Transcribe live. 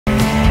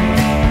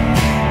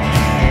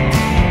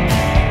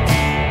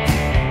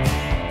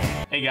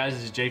Hey guys,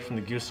 this is Jake from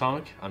the Goose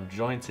Hummock. I'm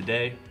joined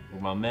today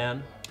with my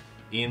man,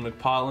 Ian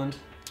McPartland.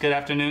 Good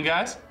afternoon,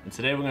 guys. And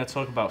today we're going to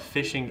talk about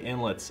fishing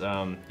inlets.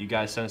 You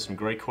guys sent some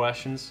great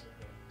questions,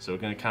 so we're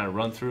going to kind of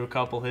run through a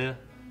couple here.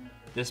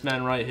 This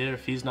man right here,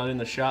 if he's not in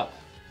the shop,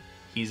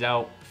 he's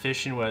out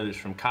fishing, whether it's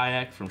from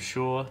kayak, from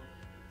shore,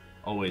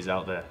 always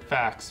out there.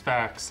 Facts,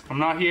 facts. If I'm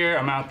not here,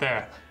 I'm out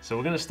there. So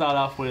we're going to start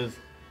off with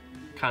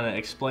kind of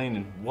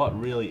explaining what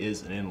really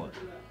is an inlet.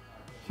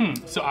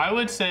 So I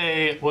would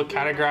say what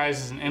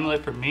categorizes an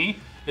inlet for me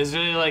is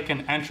really like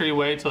an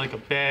entryway to like a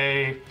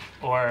bay,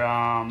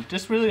 or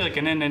just really like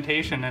an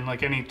indentation in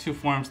like any two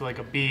forms of like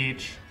a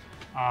beach,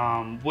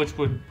 which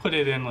would put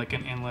it in like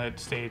an inlet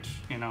stage,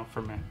 you know,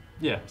 for me.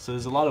 Yeah, so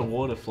there's a lot of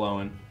water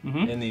flowing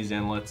in these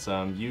inlets,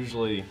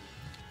 usually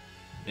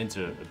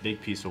into a big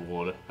piece of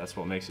water. That's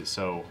what makes it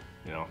so,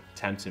 you know,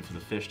 tempting for the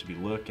fish to be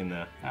lurking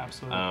there.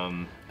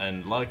 Absolutely.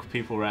 And a lot of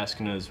people were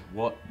asking us,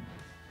 what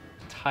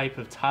type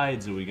of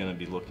tides are we going to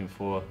be looking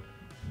for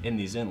in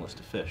these inlets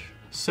to fish?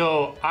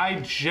 So I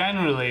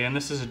generally, and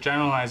this is a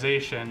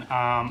generalization,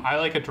 I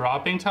like a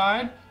dropping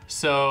tide.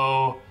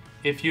 So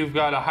if you've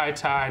got a high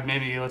tide,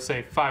 maybe let's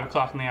say 5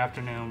 o'clock in the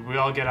afternoon, we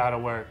all get out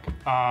of work.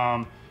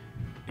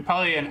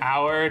 Probably an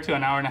hour to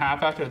an hour and a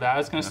half after that,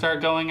 it's going to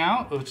start going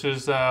out, which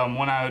is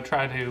when I would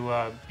try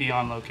to be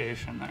on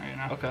location there, you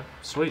know? Okay,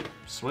 sweet,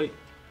 sweet.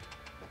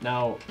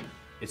 Now,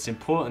 it's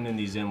important in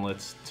these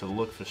inlets to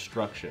look for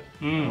structure.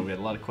 We had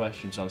a lot of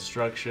questions on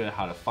structure,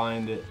 how to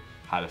find it,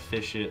 how to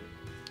fish it,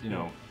 you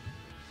know,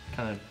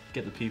 kind of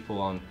get the people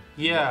on.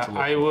 Yeah,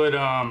 I would,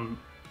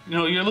 you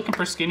know, you're looking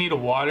for skinny to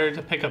water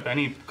to pick up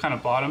any kind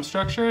of bottom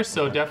structure,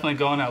 so definitely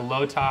going at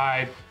low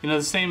tide. You know,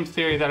 the same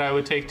theory that I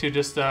would take to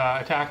just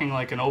attacking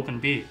like an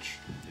open beach.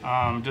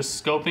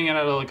 Just scoping it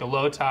at like a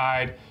low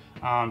tide,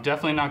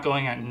 definitely not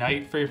going at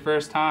night for your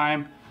first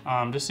time,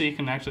 just so you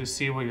can actually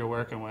see what you're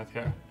working with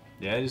here.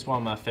 Yeah, it is one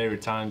of my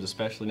favorite times,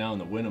 especially now in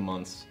the winter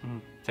months.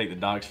 Take the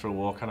dogs for a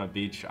walk on a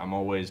beach. I'm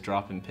always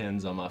dropping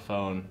pins on my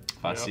phone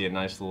if I see a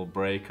nice little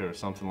break or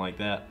something like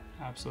that.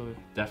 Absolutely.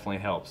 Definitely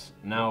helps.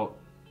 Now,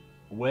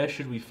 where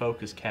should we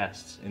focus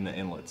casts in the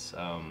inlets?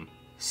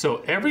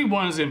 So every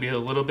one is going to be a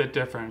little bit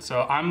different.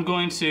 So I'm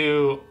going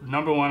to,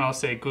 number one, I'll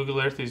say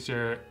Google Earth is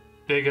your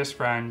biggest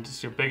friend,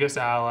 it's your biggest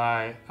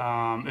ally.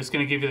 It's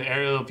going to give you the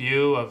aerial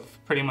view of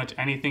pretty much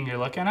anything you're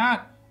looking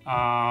at.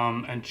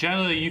 And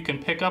generally you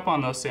can pick up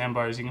on those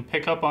sandbars, you can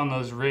pick up on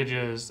those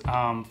ridges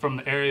from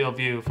the aerial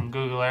view from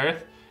Google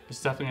Earth.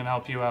 It's definitely going to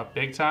help you out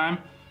big time.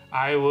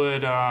 I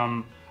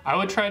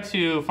would try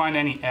to find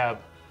any ebb.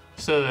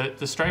 So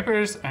the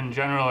stripers in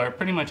general, or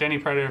pretty much any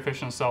predator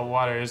fishing in salt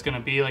water, is going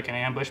to be like an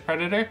ambush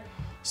predator.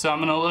 So I'm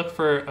going to look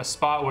for a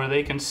spot where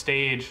they can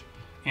stage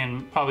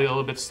in probably a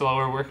little bit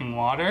slower working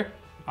water,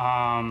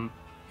 and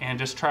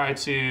just try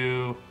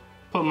to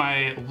put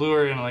my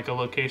lure in like a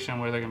location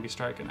where they're going to be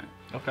striking it.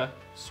 Okay,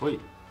 sweet.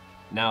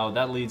 Now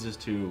that leads us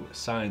to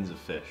signs of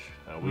fish.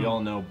 We all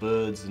know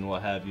birds and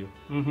what have you,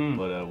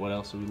 but what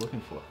else are we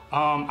looking for?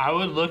 I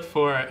would look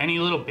for any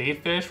little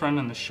bait fish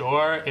running the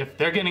shore. If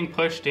they're getting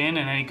pushed in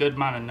any good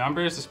amount of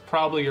numbers, it's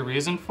probably a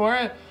reason for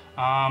it.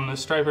 The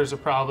stripers are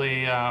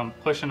probably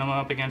pushing them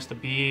up against the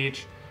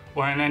beach,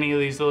 or in any of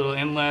these little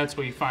inlets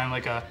where you find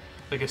like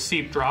a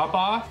steep drop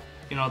off.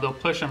 You know, they'll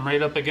push them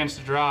right up against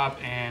the drop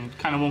and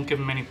kind of won't give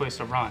them any place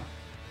to run.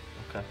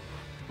 Okay.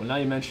 Well, now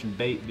you mentioned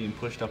bait being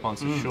pushed up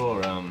onto the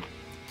shore.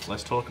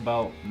 Let's talk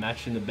about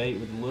matching the bait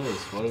with the lures.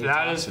 What are we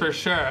That is for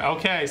sure.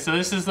 Okay, so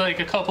this is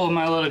like a couple of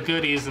my little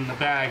goodies in the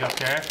bag up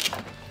there.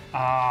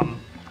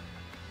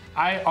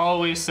 I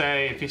always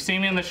say, if you see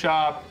me in the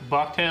shop,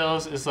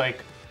 bucktails is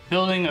like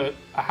building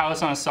a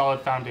house on a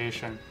solid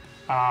foundation.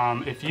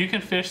 If you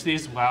can fish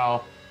these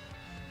well,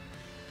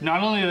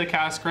 not only do they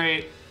cast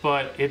great,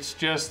 but it's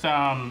just,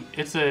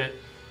 it's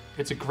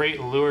a great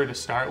lure to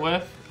start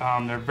with.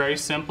 They're very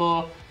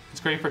simple.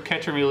 It's great for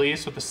catch and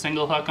release with a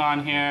single hook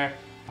on here.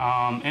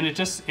 And it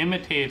just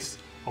imitates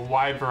a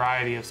wide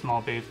variety of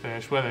small bait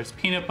fish, whether it's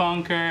peanut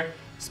bunker,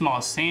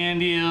 small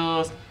sand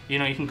eels, you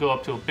know, you can go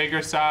up to a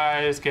bigger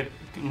size, get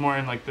more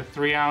in like the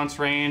 3-ounce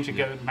range, and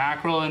get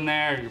mackerel in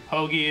there, your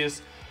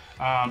pogies.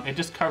 It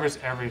just covers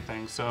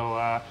everything. So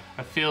I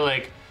feel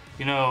like,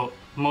 you know,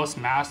 most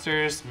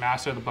masters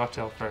master the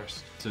bucktail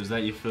first. So is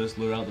that your first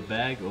lure out the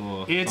bag,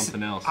 or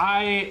something else?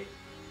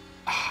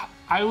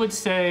 I would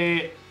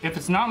say, if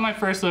it's not my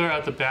first lure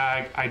out the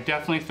bag, I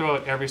definitely throw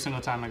it every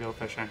single time I go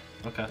fishing.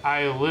 Okay.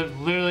 I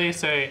literally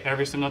say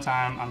every single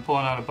time I'm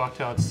pulling out a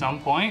bucktail at some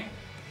point.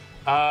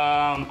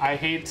 I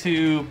hate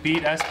to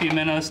beat SP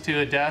minnows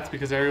to a death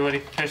because everybody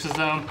fishes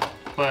them,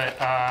 but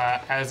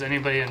as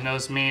anybody that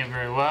knows me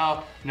very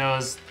well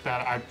knows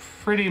that I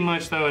pretty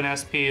much throw an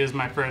SP as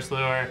my first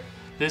lure.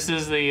 This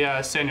is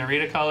the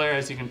Senorita color,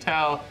 as you can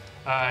tell.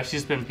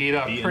 She's been beat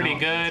up pretty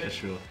good. That's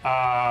for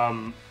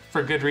sure.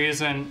 For good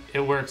reason.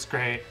 It works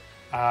great.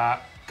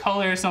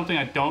 Color is something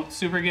I don't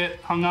super get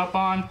hung up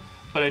on,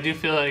 but I do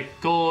feel like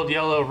gold,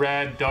 yellow,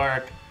 red,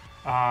 dark,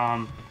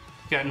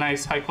 got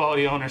nice high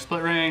quality owner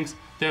split rings.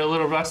 They're a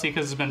little rusty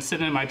because it's been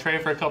sitting in my tray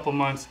for a couple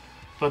months.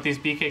 but these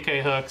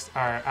BKK hooks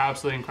are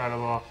absolutely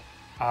incredible.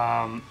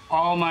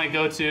 All my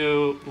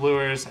go-to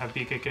lures have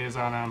BKKs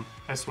on them.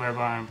 I swear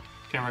by them.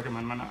 Can't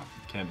recommend them enough.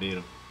 Can't beat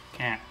them.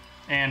 Can't.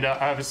 And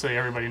obviously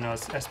everybody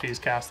knows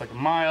SPs cast like a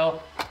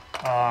mile.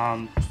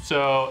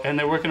 And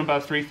they're working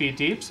about 3 feet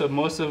deep. So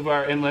most of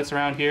our inlets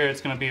around here,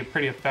 it's going to be a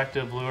pretty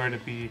effective lure to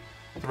be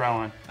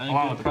throwing. And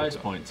a good price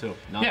point too.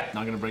 Not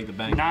going to break the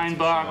bank.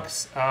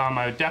 $9. Sure.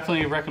 I would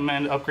definitely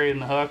recommend upgrading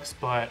the hooks,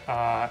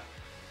 but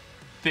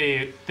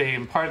they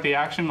impart the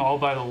action all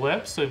by the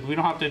lip, so we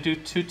don't have to do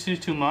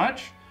too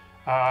much.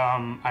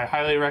 I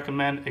highly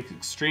recommend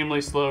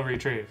extremely slow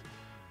retrieve.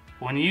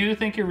 When you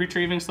think you're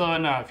retrieving slow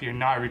enough, you're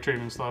not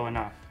retrieving slow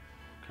enough.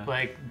 Okay.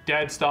 Like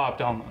dead stopped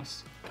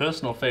almost.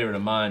 Personal favorite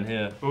of mine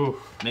here. Ooh.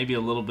 Maybe a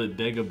little bit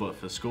bigger, but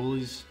for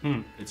schoolies,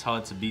 it's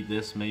hard to beat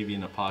this. Maybe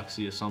an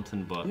epoxy or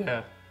something, but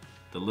yeah.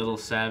 The little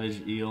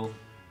Savage eel.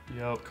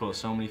 Yep. Caught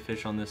so many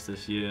fish on this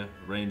year,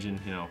 ranging,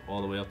 you know,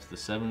 all the way up to the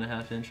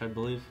 7.5 inch, I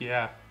believe.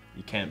 Yeah.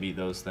 You can't beat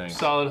those things.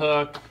 Solid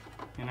hook,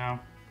 you know,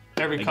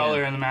 every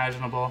color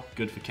imaginable.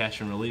 Good for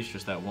catch and release,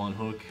 just that one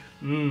hook.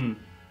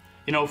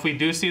 You know, if we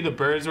do see the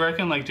birds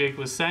working, like Jake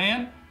was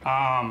saying,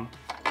 top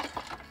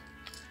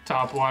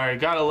water,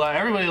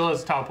 everybody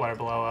loves top water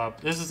blow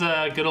up. This is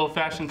a good old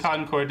fashioned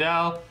cotton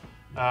cordell.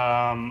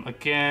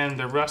 Again,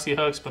 they're rusty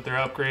hooks, but they're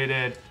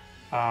upgraded.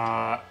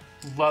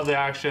 Love the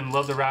action,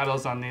 love the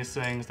rattles on these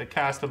things. They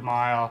cast a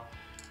mile.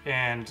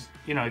 And,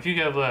 you know, if you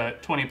give a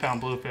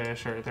 20-pound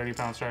bluefish or a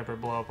 30-pound striper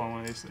blow up on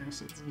one of these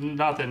things,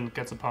 nothing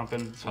gets a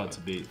pumping. It's hard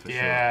to beat, for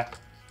sure.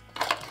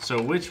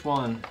 So which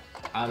one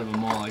out of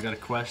them all, I got a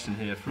question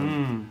here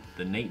from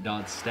the Nate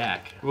Dogg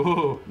Stack.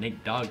 Ooh.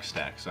 Nate Dogg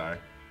Stack, sorry.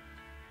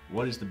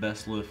 What is the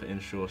best lure for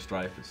inshore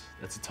stripers?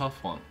 That's a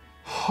tough one.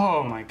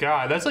 Oh my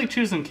God, that's like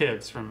choosing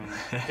kids for me.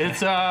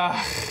 It's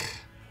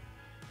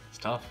It's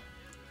tough.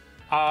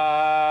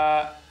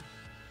 I'm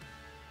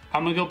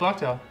gonna go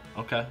bucktail.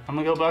 Okay. I'm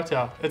gonna go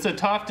bucktail. It's a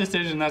tough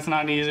decision. That's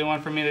not an easy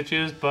one for me to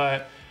choose,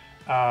 but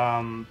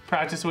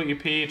practice what you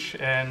preach,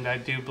 and I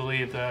do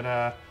believe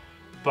that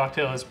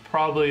bucktail is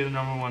probably the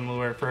 #1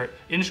 lure for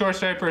inshore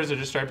stripers or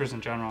just stripers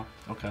in general.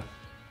 Okay.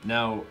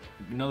 Now,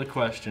 another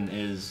question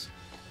is,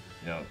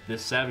 you know,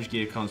 this Savage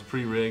gear comes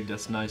pre-rigged,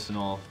 that's nice and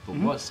all, but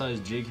what size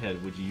jig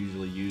head would you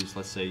usually use?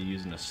 Let's say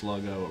using a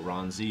Sluggo, a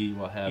Ron Z,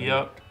 what have you?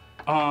 Yep.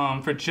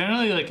 For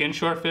generally like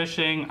inshore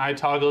fishing, I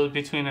toggle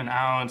between an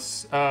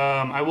ounce.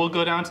 I will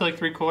go down to like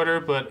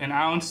 3/4, but an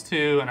ounce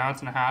to an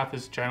ounce and a half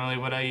is generally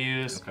what I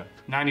use. Okay.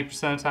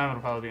 90% of the time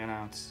it'll probably be an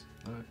ounce.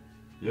 All right.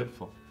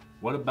 Beautiful.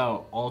 What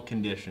about all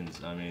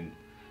conditions? I mean,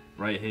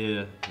 right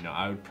here, you know,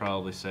 I would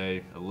probably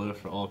say a lure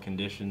for all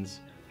conditions.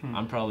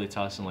 I'm probably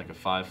tossing like a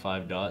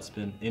 5.5 dot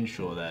spin,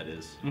 inshore that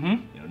is. You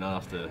know, not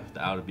off the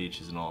outer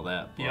beaches and all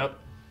that. But Yep.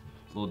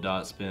 Little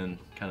dot spin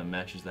kind of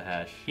matches the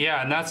hash.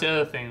 Yeah, and that's the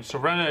other thing. So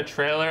running a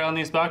trailer on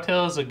these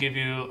bucktails will give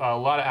you a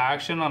lot of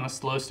action on a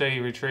slow, steady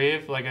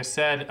retrieve. Like I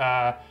said,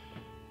 I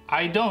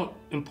don't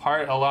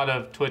impart a lot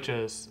of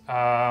twitches.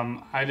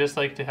 I just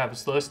like to have a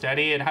slow,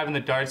 steady, and having the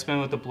dart spin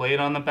with the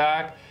blade on the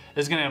back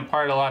is going to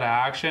impart a lot of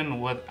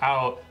action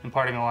without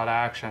imparting a lot of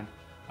action.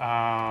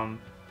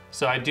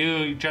 So I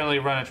do generally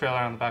run a trailer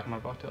on the back of my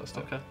bucktails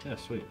too. Okay, yeah,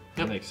 sweet.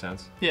 That makes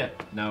sense. Yeah.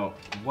 Now,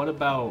 what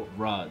about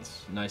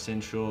rods? Nice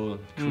inshore,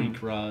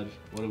 creek rod,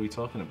 what are we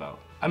talking about?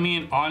 I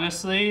mean,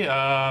 honestly,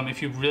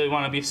 if you really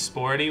want to be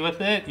sporty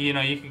with it, you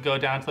know, you could go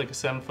down to like a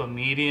 7-foot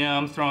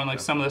medium, throw in like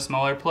some of the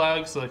smaller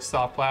plugs, like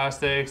soft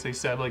plastics, like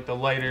said, like the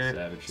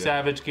lighter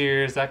Savage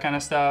gears, that kind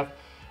of stuff.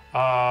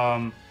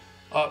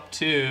 Up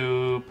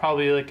to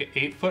probably like an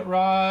 8-foot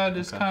rod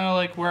is kind of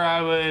like where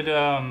I would,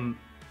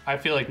 I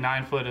feel like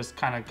 9 foot is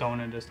kind of going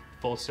into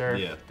full surf,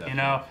 yeah, definitely, you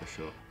know? For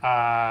sure.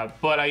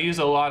 But I use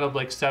a lot of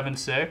like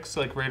 7.6,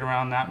 like right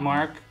around that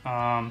mark.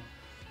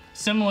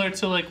 Similar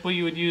to like what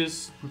you would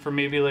use for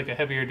maybe like a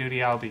heavier duty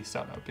Albie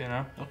setup, you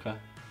know? Okay. I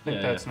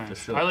think that's nice. For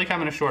sure. I like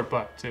having a short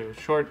butt too.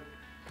 Short.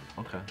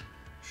 Okay.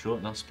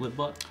 Short, not split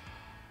butt?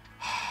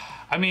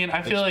 I mean,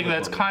 I feel like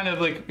that's kind of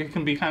like, it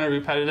can be kind of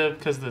repetitive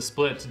because the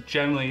splits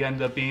generally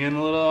end up being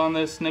a little on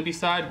the snibby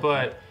side,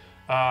 but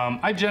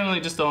I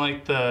generally just don't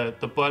like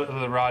the butt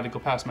of the rod to go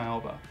past my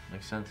elbow.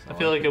 Makes sense. I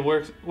feel like it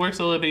works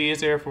a little bit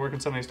easier for working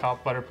some of these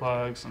top butter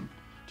plugs and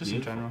just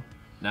in general.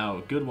 Now,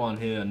 a good one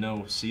here, I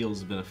know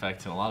seals have been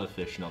affecting a lot of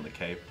fishing on the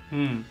Cape.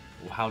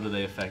 How do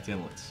they affect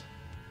inlets?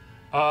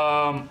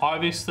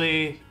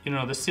 Obviously, you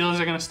know, the seals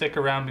are going to stick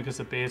around because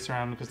the bait's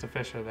around, because the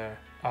fish are there.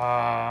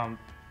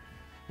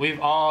 We've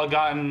all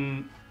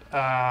gotten,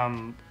 I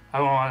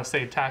don't want to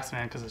say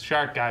taxman because it's a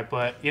shark guy,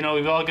 but, you know,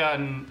 we've all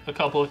gotten a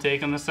couple of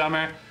taken this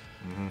summer.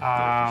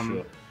 Yeah, for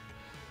sure.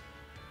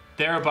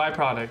 They're a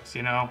byproduct,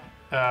 you know.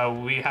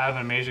 We have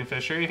an amazing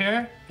fishery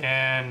here,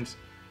 and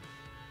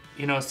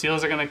you know,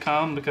 seals are gonna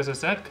come because I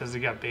said, because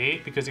you got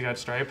bait, because you got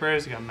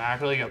stripers, you got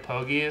mackerel, you got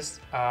pogies.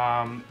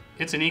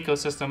 It's an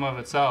ecosystem of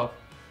itself.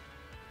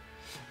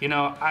 You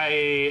know,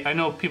 I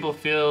know people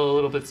feel a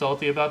little bit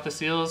salty about the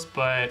seals,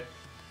 but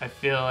I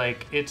feel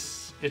like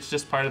it's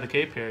just part of the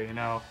Cape here, you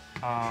know.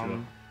 Sure.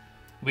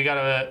 We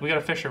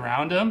gotta fish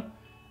around them.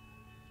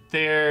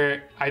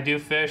 I do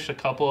fish a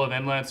couple of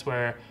inlets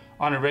where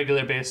on a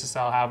regular basis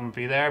I'll have them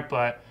be there,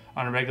 but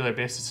on a regular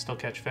basis still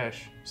catch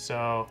fish.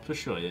 So for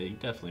sure, yeah, you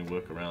definitely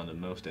work around in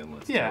most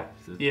inlets. Yeah,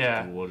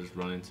 yeah. The water's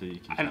running to you.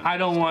 And I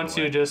don't want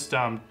to just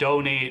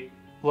donate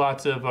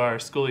lots of our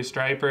schoolie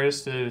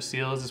stripers to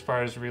seals as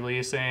far as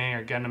releasing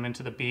or getting them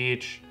into the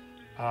beach.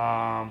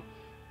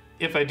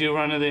 If I do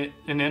run into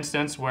an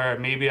instance where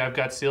maybe I've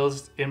got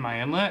seals in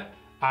my inlet,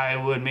 I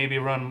would maybe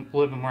run a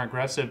little bit more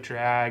aggressive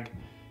drag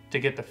to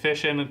get the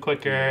fish in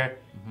quicker,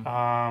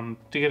 to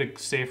get a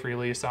safe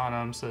release on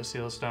them so the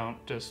seals don't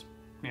just,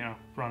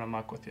 run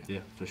amok with you. Yeah,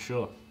 for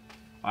sure.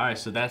 All right,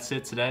 so that's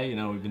it today.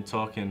 We've been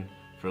talking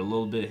for a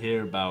little bit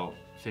here about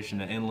fishing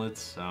the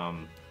inlets.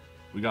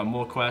 We got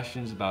more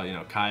questions about,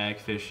 kayak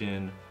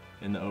fishing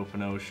in the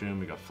open ocean.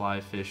 We got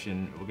fly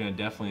fishing. We're gonna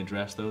definitely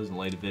address those in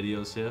later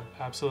videos here.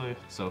 Absolutely.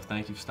 So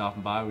thank you for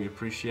stopping by. We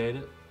appreciate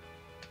it.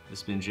 This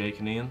has been Jake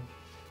and Ian.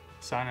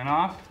 Signing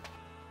off.